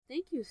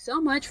Thank you so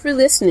much for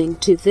listening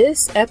to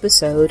this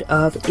episode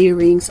of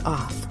Earrings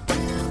Off.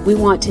 We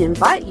want to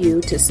invite you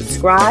to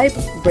subscribe,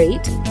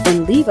 rate,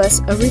 and leave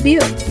us a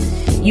review.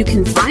 You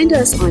can find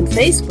us on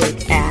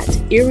Facebook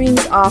at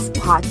Earrings Off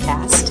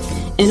Podcast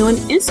and on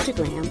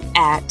Instagram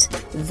at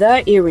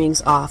The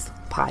Earrings Off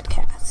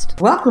Podcast.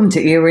 Welcome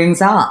to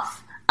Earrings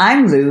Off.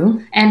 I'm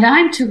Lou. And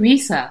I'm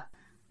Teresa.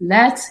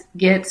 Let's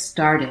get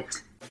started.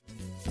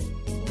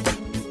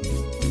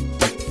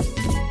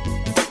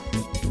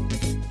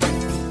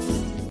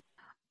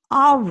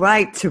 All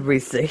right,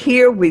 Teresa.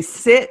 Here we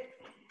sit,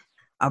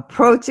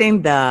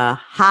 approaching the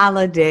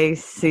holiday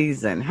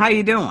season. How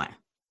you doing?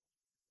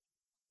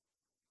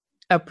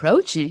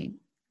 Approaching?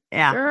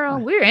 Yeah. Girl,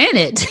 we're in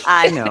it.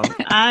 I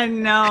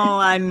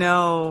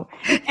know.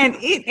 And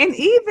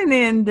even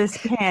in this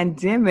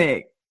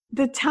pandemic,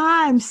 the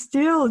time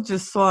still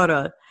just sort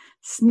of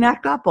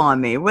snuck up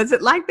on me. Was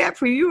it like that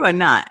for you or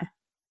not?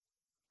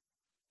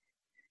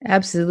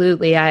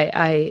 Absolutely.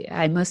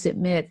 I must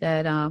admit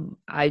that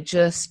I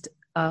just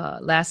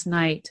last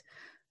night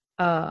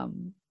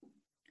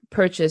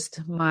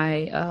purchased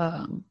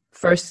my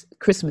first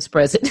Christmas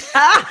present.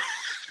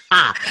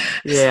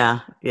 Yeah,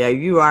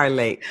 you are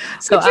late.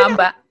 So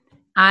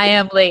I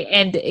am late.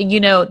 And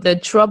the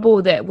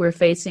trouble that we're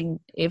facing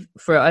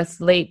for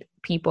us late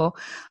people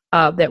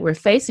that we're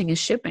facing is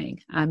shipping.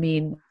 I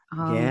mean,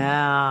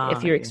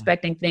 if you're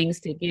expecting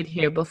things to get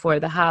here before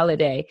the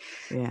holiday,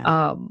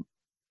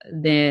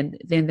 then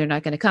they're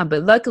not going to come.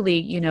 But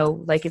luckily,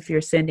 like if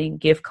you're sending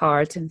gift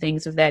cards and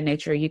things of that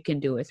nature, you can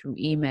do it through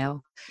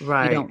email.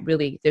 Right.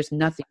 There's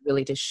nothing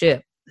really to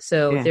ship.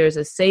 So there's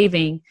a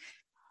saving.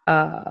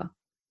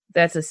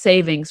 That's a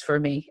savings for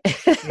me.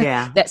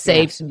 Yeah. That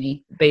saves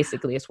me,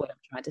 basically, is what I'm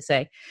trying to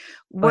say.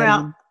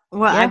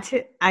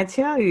 I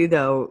tell you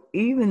though,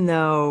 even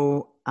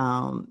though,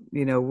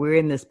 we're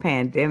in this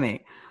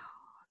pandemic,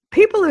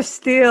 people are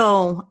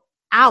still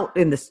out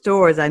in the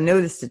stores. I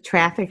noticed the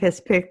traffic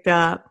has picked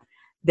up,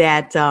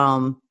 that,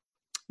 the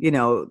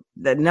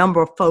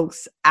number of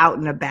folks out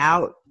and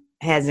about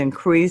has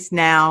increased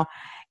now.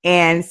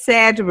 And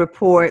sad to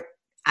report,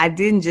 I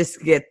didn't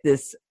just get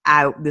this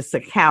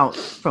account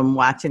from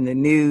watching the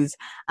news.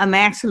 I'm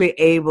actually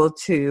able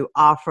to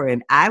offer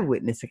an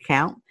eyewitness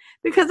account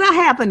because I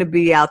happen to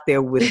be out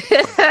there with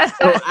it.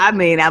 So, I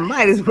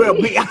might as well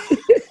be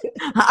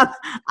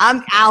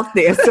I'm out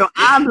there. So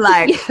I'm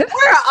like,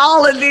 where are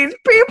all of these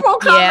people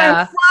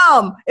coming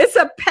from? It's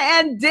a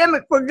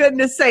pandemic, for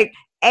goodness sake.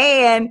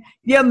 And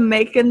you're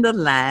making the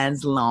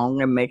lines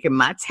long and making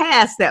my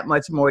task that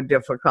much more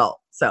difficult.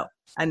 So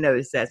I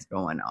noticed that's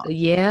going on.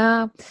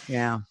 Yeah.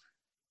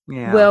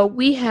 Well,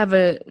 we have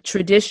a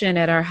tradition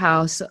at our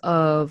house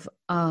of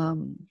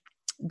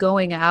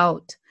going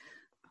out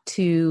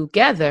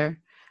together,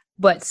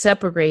 but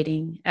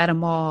separating at a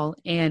mall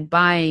and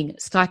buying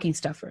stocking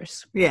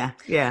stuffers.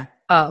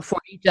 For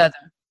each other.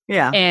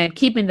 Yeah. And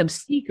keeping them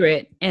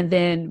secret and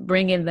then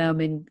bringing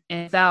them and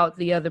without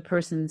the other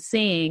person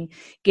seeing,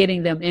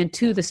 getting them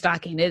into the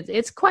stocking.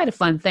 It's quite a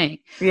fun thing.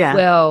 Yeah.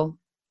 Well,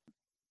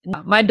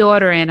 my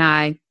daughter and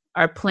I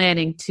are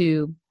planning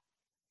to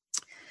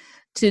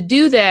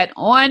do that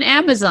on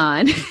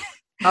Amazon.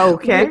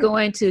 Okay. We're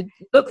going to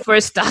look for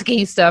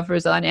stocking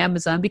stuffers on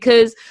Amazon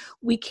because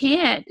we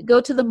can't go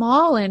to the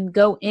mall and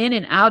go in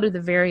and out of the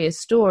various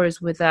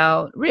stores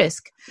without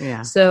risk.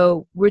 Yeah.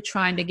 So we're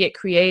trying to get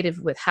creative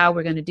with how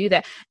we're going to do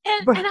that.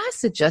 And I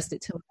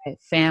suggested to my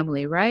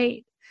family,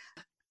 right?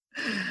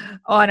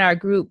 On our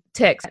group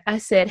text, I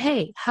said,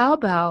 hey, how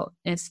about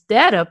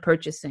instead of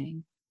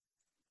purchasing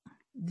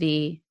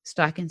the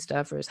stocking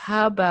stuffers,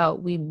 how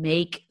about we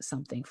make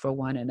something for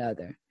one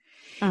another?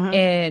 Uh-huh.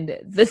 And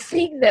the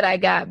thing that I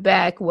got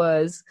back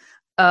was,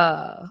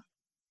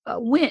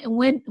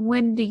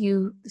 when do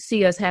you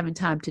see us having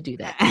time to do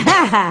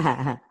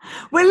that?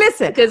 Well,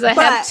 listen, because I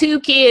have 2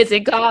 kids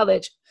in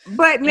college,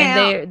 but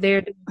now and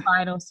they're doing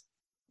finals.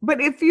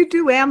 But if you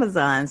do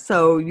Amazon,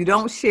 so you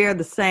don't share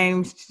the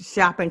same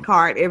shopping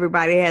cart,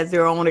 everybody has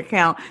their own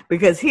account,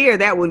 because here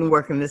that wouldn't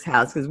work in this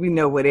house because we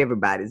know what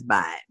everybody's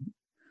buying.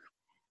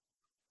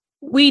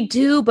 We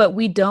do, but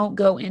we don't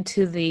go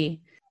into the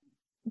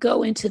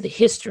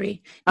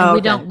history, and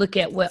we don't look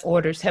at what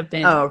orders have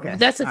been. Oh, okay.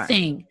 That's a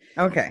thing.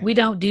 Right. Okay. We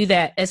don't do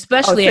that,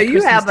 especially at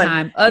Christmas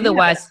time.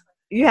 Otherwise,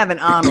 you have an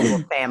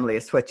honorable family,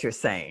 is what you're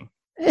saying.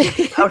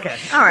 Okay.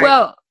 All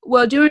right.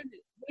 Well,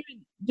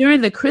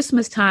 during the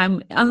Christmas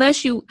time,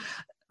 unless you,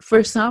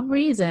 for some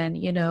reason,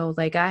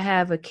 like I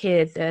have a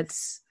kid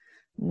that's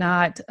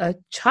not a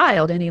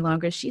child any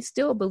longer. She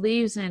still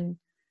believes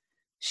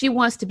she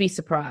wants to be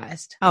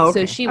surprised. Oh,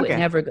 okay. So she would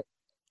never go.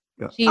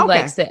 She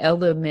likes the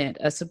element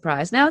of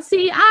surprise. Now,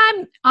 see,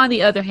 I'm on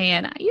the other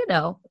hand,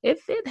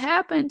 if it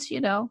happens,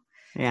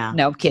 Yeah.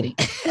 No, I'm kidding.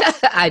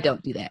 I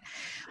don't do that.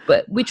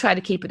 But we try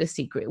to keep it a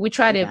secret. We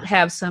try to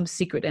have some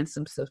secret and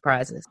some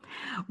surprises.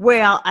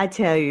 Well, I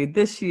tell you,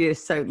 this year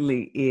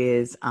certainly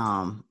is,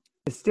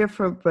 it's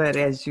different, but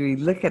as you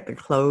look at the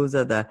close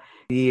of the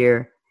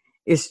year,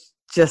 it's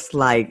just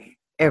like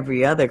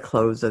every other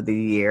close of the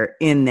year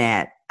in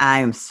that I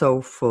am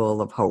so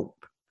full of hope.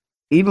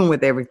 even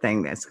with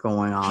everything that's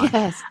going on.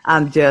 Yes.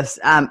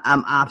 I'm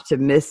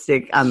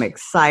optimistic. I'm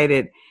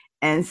excited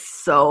and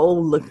so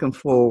looking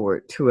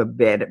forward to a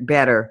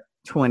better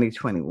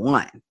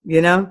 2021,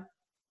 you know?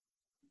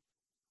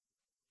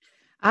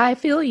 I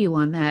feel you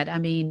on that. I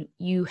mean,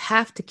 you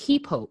have to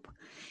keep hope.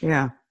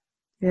 Yeah.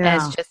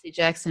 As Jesse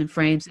Jackson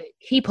frames it,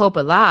 keep hope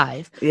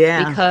alive.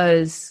 Yeah.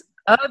 Because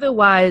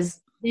otherwise,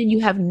 then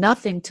you have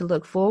nothing to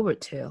look forward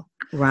to.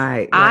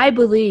 Right. I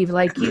believe,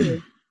 like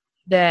you,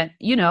 that,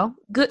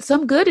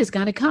 some good is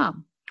going to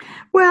come.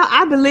 Well,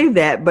 I believe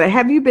that. But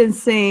have you been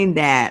seeing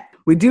that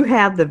we do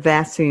have the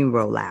vaccine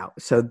rollout?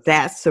 So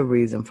that's the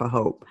reason for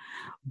hope.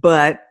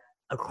 But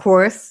of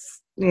course,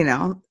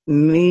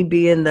 me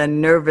being the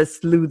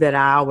nervous Lou that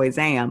I always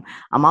am,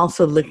 I'm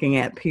also looking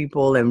at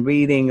people and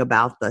reading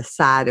about the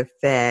side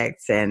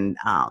effects and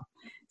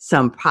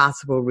some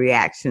possible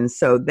reactions.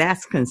 So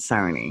that's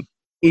concerning,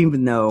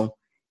 even though,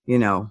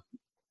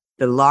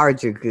 the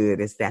larger good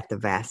is that the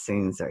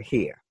vaccines are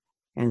here.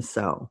 And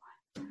so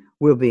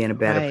we'll be in a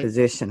better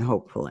position,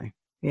 hopefully.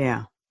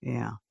 Yeah.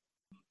 Yeah.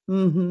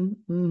 Mm-hmm,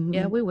 mm-hmm.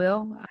 Yeah, we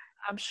will.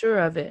 I'm sure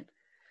of it.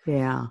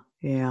 Yeah.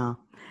 Yeah.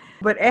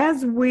 But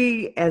as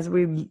we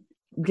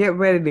get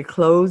ready to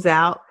close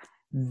out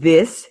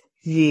this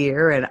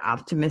year and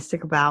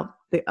optimistic about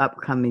the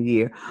upcoming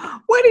year,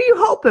 what are you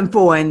hoping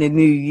for in the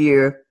new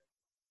year,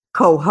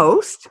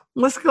 co-host?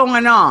 What's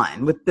going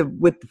on with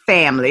the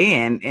family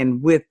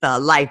and with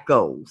life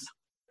goals?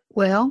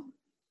 Well,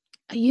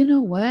 you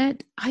know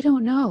what? I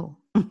don't know.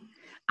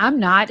 I'm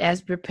not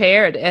as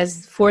prepared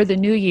as for the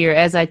new year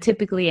as I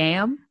typically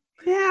am.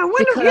 Yeah,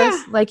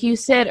 because like you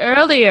said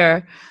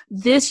earlier,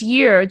 this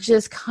year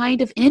just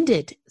kind of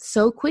ended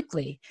so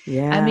quickly.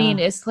 Yeah. I mean,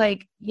 it's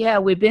like,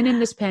 we've been in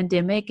this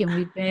pandemic and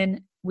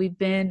we've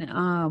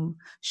been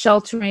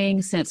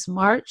sheltering since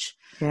March.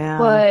 Yeah.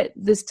 But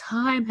this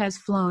time has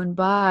flown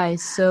by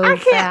so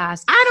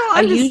fast.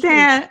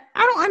 I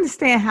don't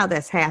understand how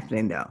that's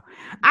happening though.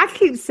 I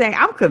keep saying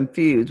I'm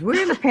confused.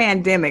 We're in a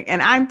pandemic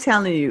and I'm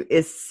telling you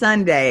it's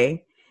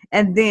Sunday.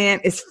 And then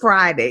it's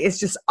Friday. It's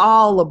just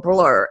all a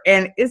blur.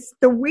 And it's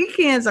the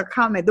weekends are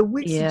coming. The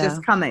weeks are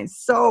just coming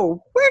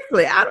so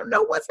quickly. I don't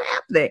know what's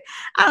happening.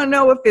 I don't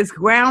know if it's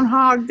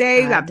Groundhog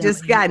Day. I've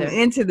just gotten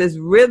into this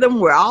rhythm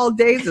where all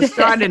days are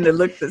starting to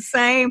look the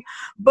same.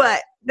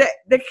 But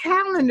the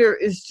calendar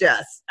is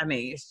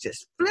it's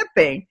just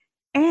flipping.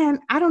 And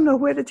I don't know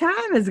where the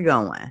time is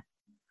going.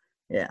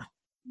 Yeah.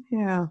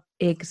 Yeah.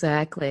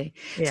 Exactly.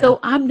 Yeah. So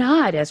I'm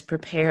not as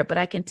prepared, but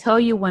I can tell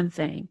you one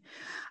thing.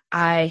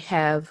 I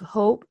have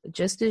hope,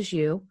 just as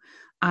you.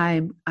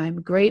 I'm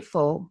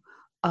grateful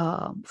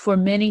for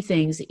many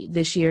things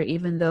this year,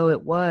 even though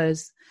it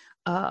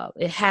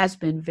has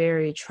been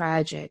very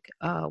tragic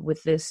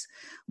with this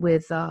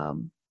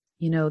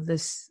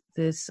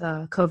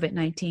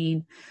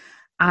COVID-19.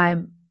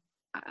 And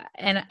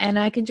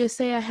I can just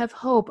say I have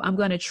hope. I'm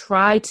going to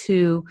try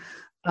to,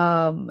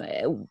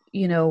 I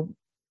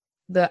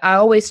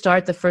always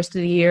start the first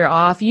of the year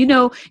off,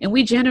 and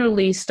we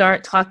generally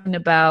start talking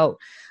about.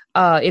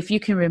 If you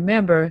can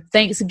remember,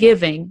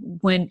 Thanksgiving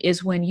when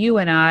you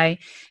and I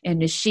and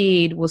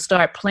Nasheed will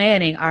start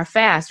planning our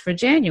fast for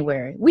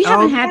January. We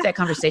haven't had that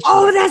conversation.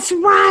 Oh, yet. That's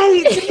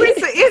right,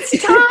 Teresa. It's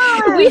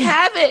time. We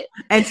haven't.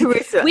 And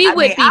Teresa, we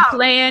would be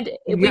planned.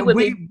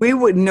 We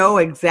would know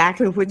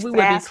exactly which we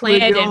fast would be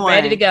planned and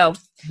ready to go.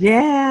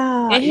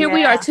 Yeah. And here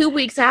we are 2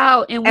 weeks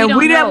out and we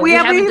don't know. We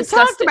haven't even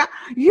talked about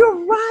it.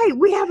 You're right.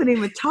 We haven't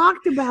even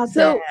talked about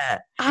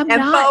that.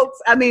 Folks,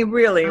 I mean,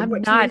 really, I'm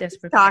what not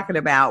Teresa's talking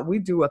about, we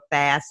do a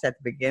fast at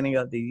the beginning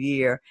of the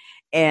year.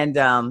 And,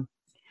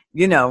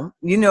 you know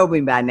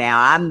me by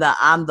now. I'm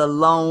the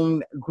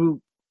lone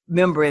group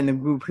member in the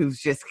group who's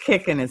just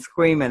kicking and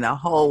screaming the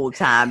whole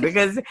time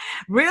because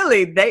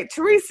really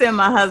Teresa and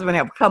my husband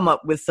have come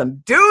up with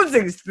some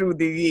doozies through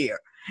the year.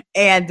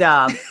 And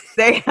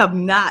they have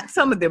not,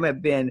 some of them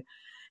have been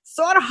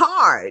sort of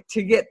hard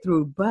to get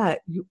through,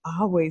 but you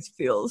always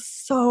feel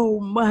so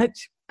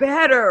much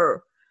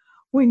better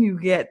when you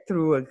get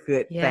through a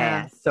good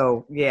fast.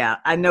 So yeah,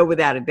 I know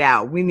without a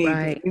doubt we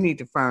need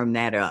to firm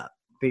that up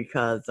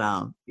because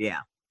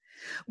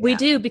we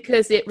do,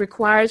 because it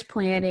requires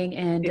planning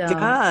and it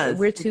does.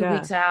 We're 2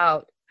 weeks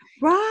out.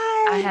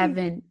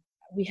 Right.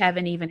 We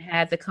haven't even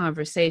had the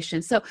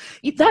conversation. So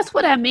that's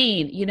what I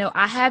mean.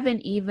 I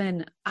haven't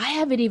even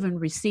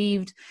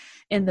received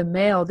in the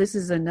mail. This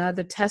is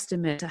another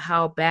testament to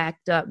how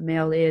backed up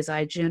mail is.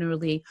 I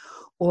generally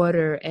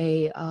order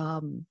a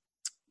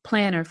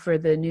planner for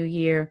the new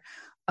year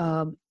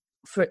on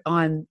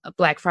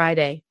Black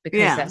Friday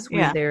because that's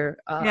when they're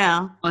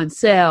on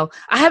sale.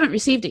 I haven't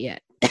received it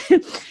yet.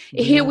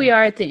 Here we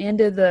are at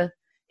the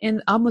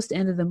almost the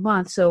end of the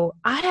month. So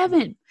I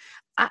haven't.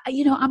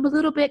 I'm a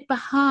little bit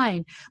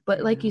behind,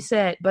 but like you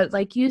said,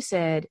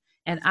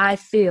 and I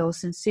feel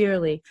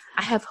sincerely,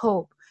 I have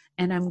hope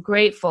and I'm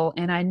grateful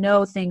and I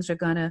know things are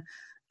gonna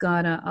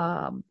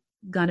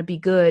be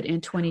good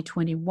in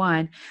 2021.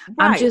 Right.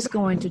 I'm just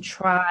going to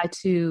try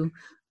to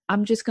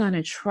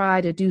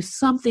do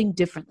something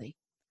differently.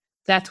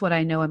 That's what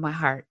I know in my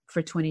heart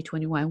for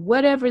 2021.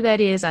 Whatever that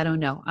is, I don't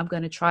know. I'm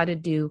going to try to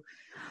do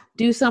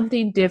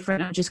something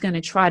different. I'm just going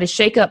to try to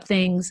shake up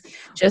things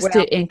just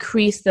to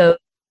increase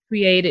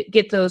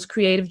get those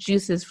creative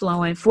juices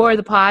flowing for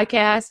the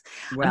podcast.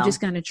 I'm just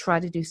going to try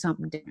to do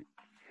something different.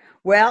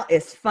 Well,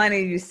 it's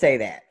funny you say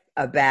that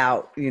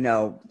about,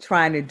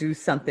 trying to do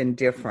something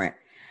different,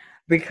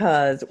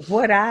 because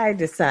what I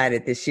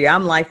decided this year,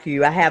 I'm like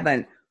you, I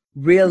haven't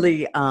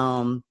really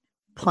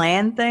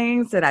plan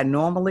things that I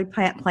normally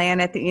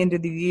plan at the end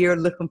of the year,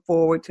 looking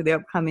forward to the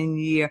upcoming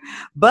year.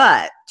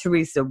 But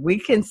Teresa, we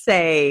can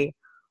say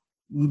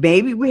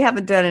maybe we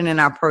haven't done it in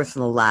our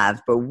personal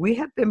lives, but we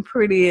have been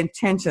pretty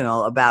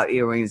intentional about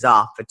Earrings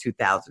Off for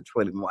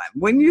 2021.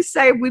 When you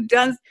say we've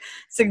done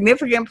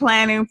significant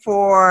planning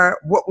for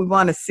what we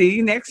want to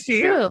see next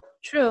year.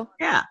 True.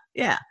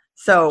 Yeah.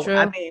 So, true.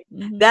 I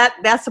mean,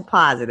 that's a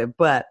positive.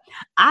 But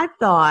I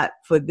thought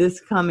for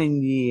this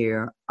coming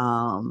year,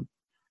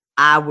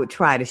 I would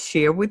try to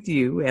share with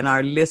you and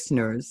our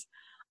listeners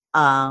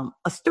a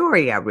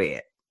story I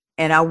read.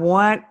 And I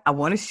want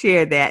to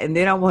share that. And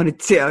then I want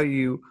to tell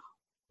you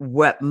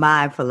what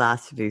my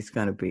philosophy is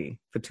going to be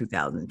for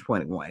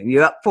 2021.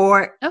 You up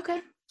for it?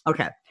 Okay.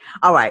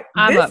 All right.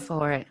 I'm up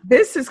for it.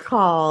 This is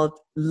called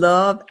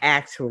Love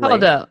Actually.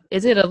 Hold up.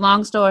 Is it a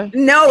long story?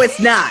 No, it's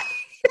not.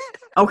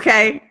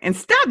 Okay. And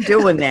stop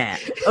doing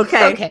that.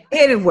 Okay.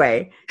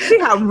 Anyway, see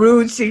how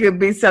rude she can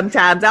be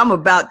sometimes. I'm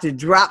about to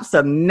drop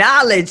some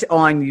knowledge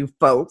on you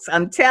folks.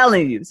 I'm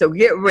telling you. So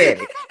get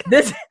ready.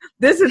 This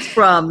is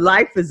from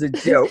Life is a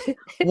Joke,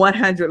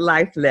 100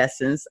 Life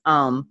Lessons.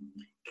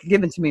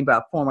 Given to me by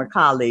a former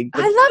colleague.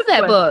 I love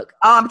that book.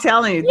 Oh, I'm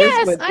telling you,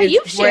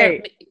 you've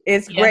shared.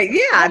 It's great.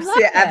 Yeah,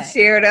 I've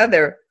shared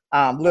other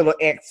little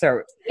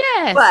excerpts.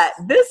 Yes, but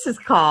this is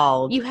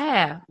called You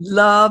Have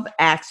Love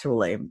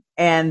Actually,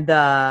 and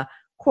the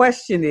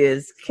question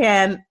is,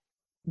 can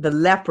the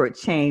leopard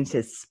change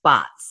his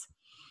spots?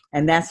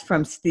 And that's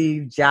from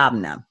Steve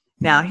Jobna.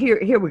 Now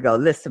here we go.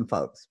 Listen,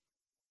 folks.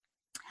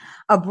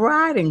 A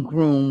bride and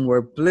groom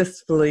were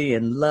blissfully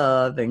in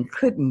love and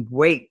couldn't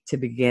wait to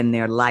begin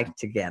their life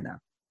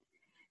together.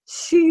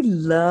 She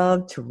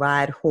loved to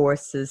ride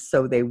horses,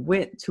 so they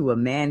went to a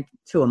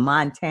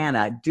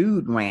Montana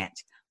dude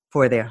ranch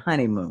for their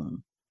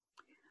honeymoon.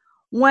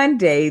 One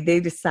day, they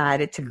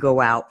decided to go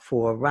out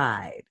for a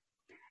ride.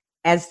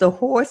 As the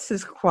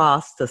horses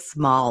crossed a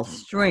small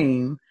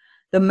stream,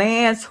 the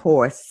man's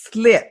horse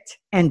slipped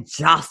and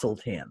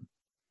jostled him.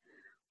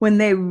 When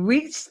they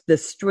reached the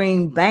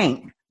stream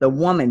bank, the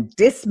woman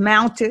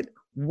dismounted,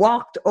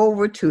 walked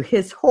over to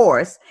his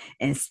horse,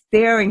 and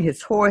staring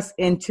his horse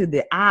into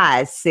the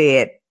eyes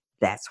said,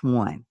 "That's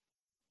one."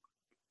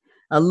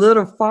 A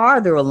little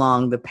farther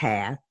along the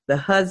path, the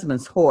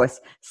husband's horse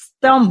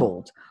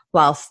stumbled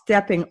while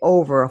stepping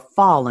over a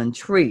fallen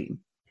tree.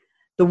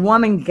 The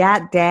woman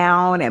got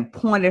down and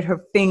pointed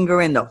her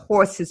finger in the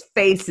horse's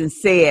face and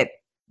said,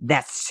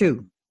 "That's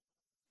two."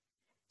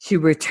 She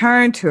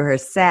returned to her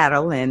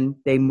saddle and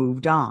they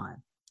moved on.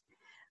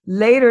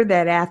 Later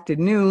that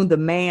afternoon, the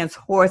man's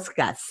horse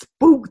got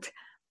spooked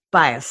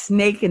by a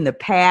snake in the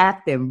path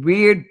and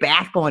reared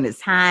back on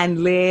its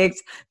hind legs,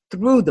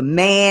 threw the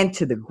man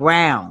to the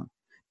ground.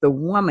 The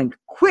woman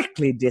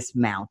quickly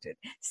dismounted,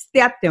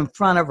 stepped in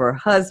front of her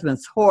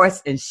husband's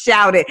horse and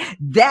shouted,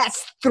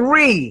 "That's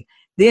three."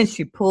 Then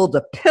she pulled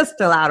a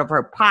pistol out of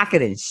her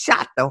pocket and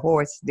shot the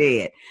horse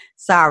dead.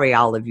 Sorry,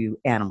 all of you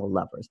animal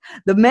lovers.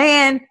 The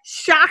man,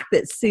 shocked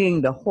at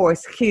seeing the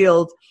horse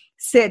killed,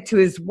 said to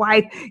his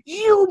wife,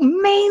 "You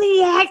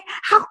maniac,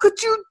 how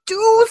could you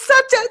do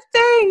such a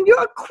thing?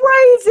 You're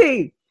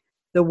crazy."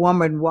 The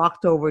woman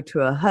walked over to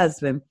her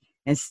husband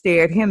and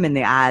stared him in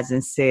the eyes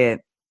and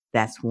said,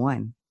 "That's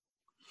one."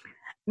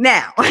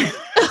 Now,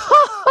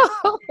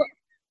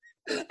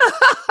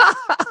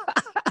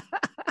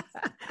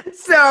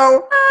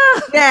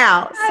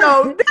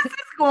 so this is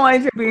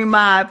going to be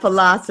my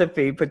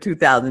philosophy for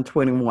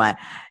 2021.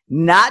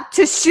 Not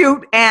to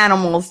shoot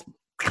animals.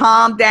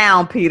 Calm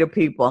down, Peter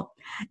people.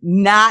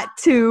 Not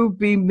to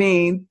be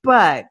mean,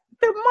 but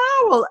the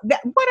moral,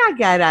 what I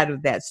got out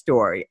of that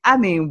story,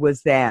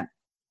 was that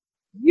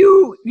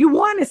you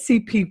want to see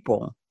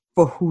people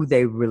for who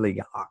they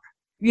really are.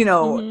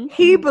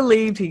 He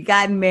believed he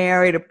got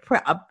married,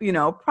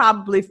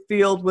 probably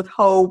filled with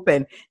hope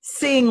and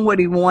seeing what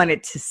he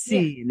wanted to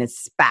see in his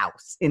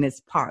spouse, in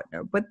his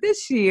partner. But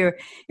this year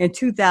in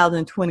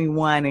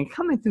 2021 and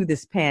coming through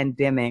this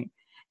pandemic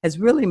has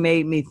really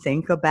made me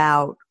think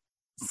about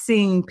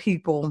seeing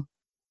people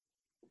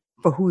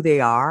for who they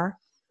are.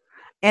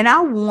 And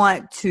I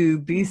want to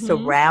be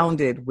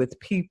surrounded with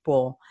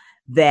people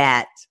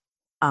that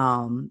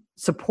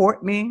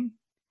support me,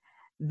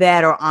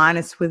 that are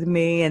honest with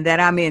me, and that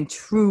I'm in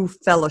true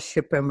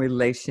fellowship and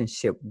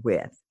relationship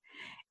with.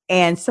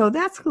 And so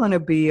that's going to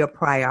be a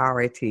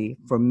priority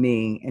for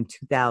me in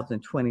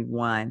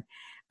 2021,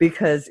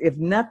 because if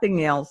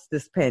nothing else,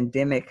 this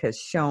pandemic has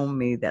shown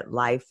me that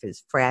life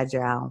is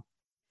fragile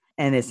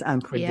and it's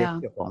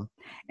unpredictable.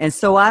 Yeah. And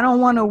so I don't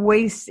want to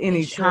waste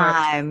any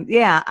time.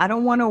 Yeah, I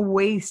don't want to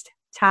waste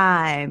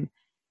time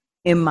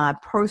in my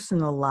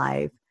personal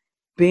life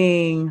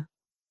being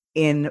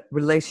in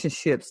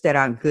relationships that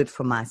aren't good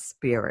for my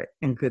spirit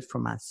and good for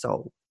my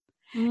soul.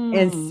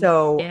 And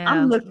so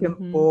I'm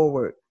looking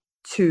forward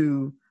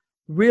to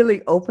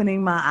really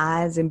opening my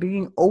eyes and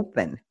being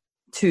open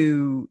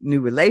to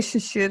new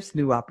relationships,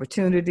 new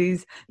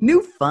opportunities,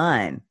 new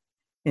fun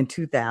in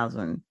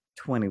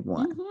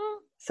 2021.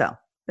 So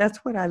that's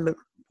what I look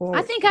forward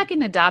I think I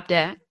can adopt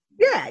that.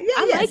 Yeah.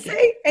 Like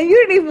see? And you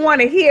didn't even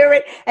want to hear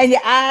it, and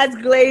your eyes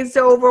glazed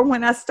over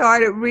when I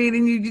started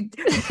reading.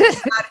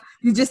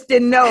 You just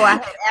didn't know I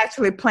had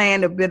actually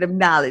planned a bit of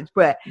knowledge.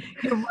 But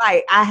you're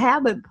right. I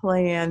haven't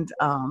planned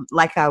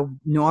like I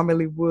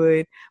normally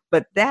would,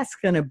 but that's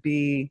going to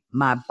be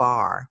my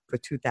bar for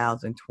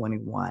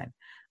 2021.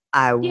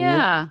 I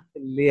want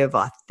to live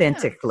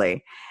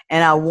authentically,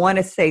 and I want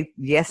to say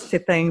yes to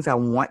things I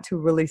want to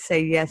really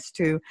say yes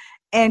to,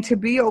 and to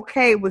be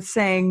okay with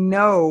saying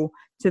no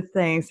to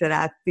things that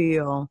I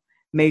feel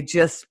may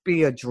just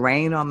be a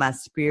drain on my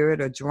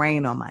spirit, a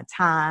drain on my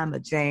time, a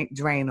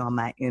drain on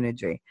my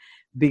energy,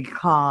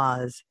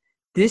 because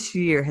this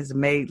year has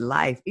made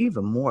life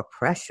even more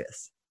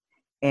precious.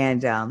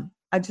 And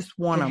I just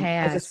want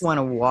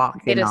to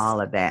walk in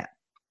all of that.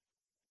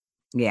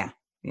 Yeah.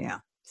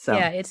 So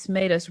yeah, it's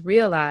made us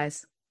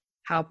realize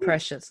how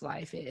precious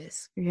life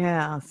is.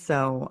 Yeah.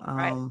 So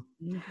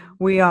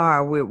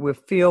we're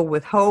filled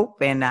with hope,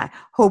 and I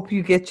hope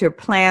you get your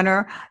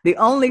planner. The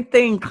only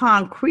thing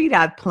concrete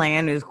I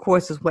plan is, of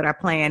course, is what I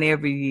plan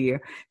every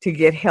year to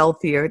get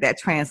healthier. That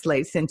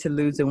translates into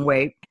losing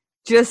weight,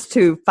 just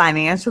to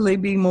financially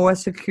be more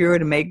secure,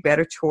 to make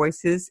better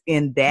choices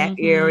in that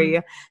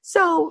area.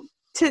 So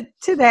to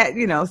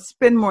that,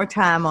 spend more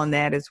time on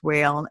that as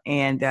well.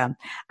 And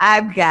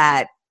I've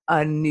got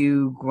a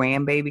new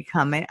grandbaby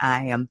coming.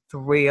 I am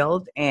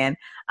thrilled, and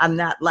I'm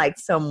not like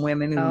some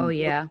women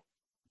who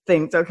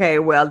think, okay,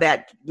 well,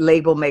 that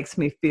label makes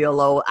me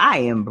feel old. I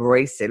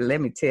embrace it. Let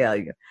me tell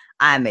you,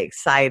 I'm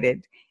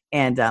excited,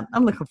 and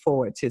I'm looking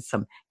forward to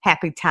some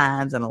happy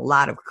times and a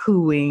lot of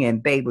cooing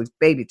and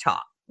baby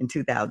talk in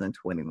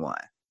 2021.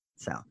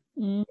 So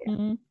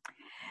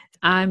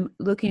I'm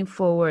looking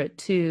forward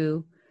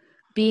to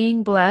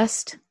being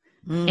blessed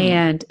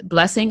and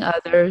blessing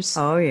others.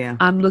 Oh, yeah.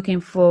 I'm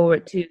looking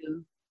forward to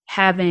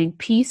having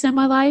peace in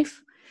my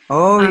life.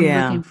 I'm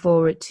looking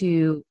forward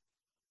to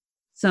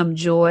some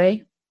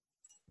joy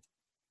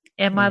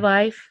in my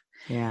life.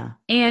 Yeah.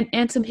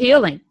 And some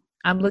healing.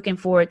 I'm looking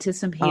forward to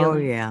some healing. Oh,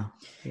 yeah.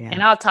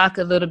 And I'll talk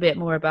a little bit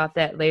more about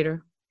that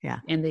later. Yeah.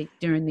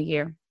 During the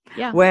year.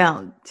 Yeah.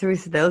 Well,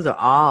 Teresa, those are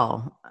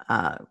all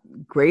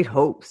great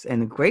hopes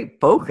and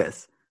great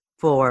focus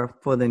for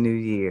the new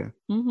year.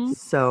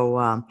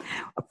 So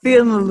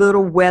feeling a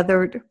little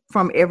weathered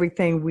from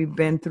everything we've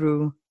been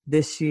through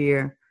this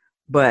year,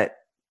 but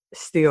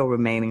still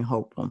remaining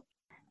hopeful.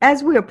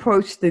 As we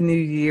approach the new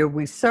year,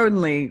 we're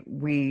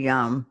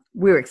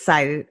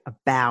excited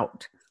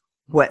about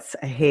what's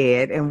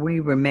ahead, and we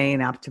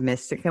remain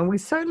optimistic. And we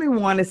certainly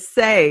want to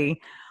say,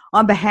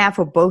 on behalf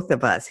of both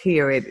of us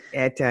here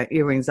at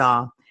Earrings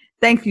Off,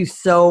 thank you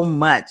so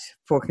much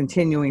for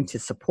continuing to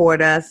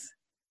support us.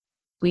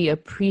 We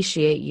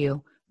appreciate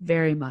you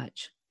very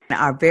much.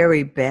 Our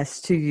very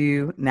best to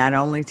you, not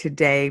only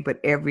today, but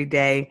every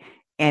day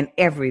and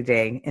every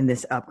day in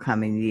this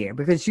upcoming year.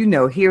 Because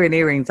here at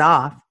Earrings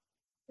Off.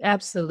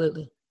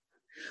 Absolutely.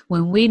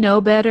 When we know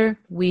better,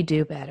 we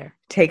do better.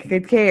 Take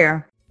good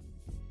care.